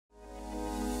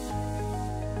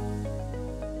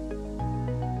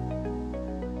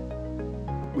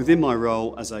Within my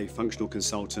role as a functional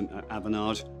consultant at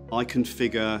Avanade, I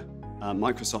configure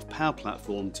Microsoft Power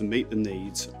Platform to meet the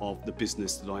needs of the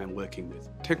business that I am working with.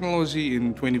 Technology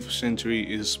in 21st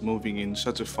century is moving in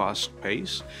such a fast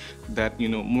pace that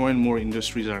more and more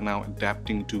industries are now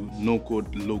adapting to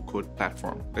no-code, low-code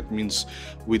platform. That means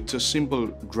with just simple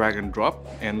drag and drop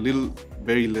and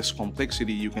very less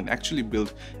complexity, you can actually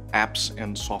build apps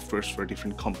and softwares for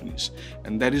different companies.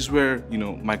 And that is where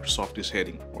Microsoft is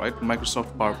heading, right?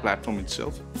 Microsoft Power Platform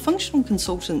itself. Functional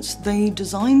consultants, they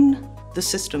design the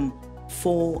system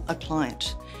for a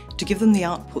client to give them the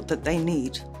output that they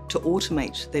need to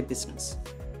automate their business.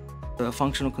 A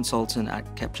functional consultant at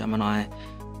Capgemini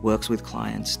works with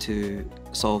clients to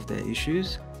solve their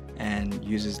issues and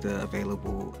uses the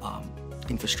available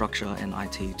infrastructure and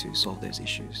IT to solve those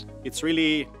issues. It's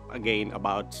really, again,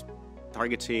 about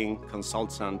targeting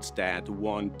consultants that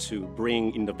want to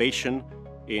bring innovation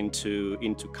into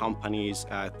companies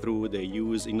through the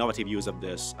innovative use of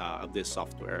this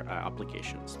software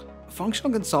applications.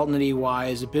 Functional consultant at EY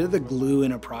is a bit of the glue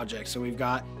in a project. So we've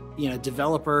got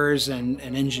developers and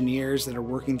engineers that are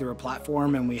working through a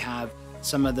platform, and we have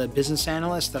some of the business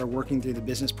analysts that are working through the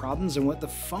business problems. And what the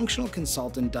functional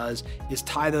consultant does is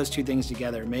tie those two things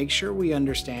together, make sure we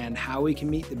understand how we can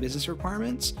meet the business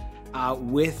requirements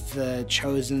with the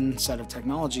chosen set of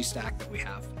technology stack that we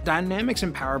have. Dynamics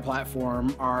and Power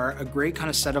Platform are a great kind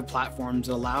of set of platforms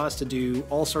that allow us to do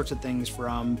all sorts of things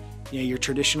from your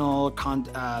traditional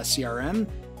CRM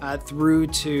through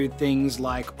to things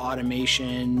like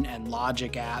automation and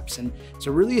logic apps. And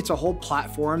so really it's a whole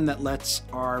platform that lets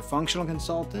our functional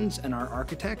consultants and our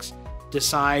architects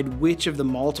decide which of the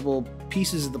multiple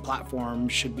pieces of the platform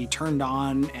should be turned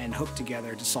on and hooked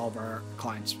together to solve our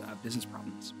clients' business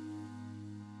problems.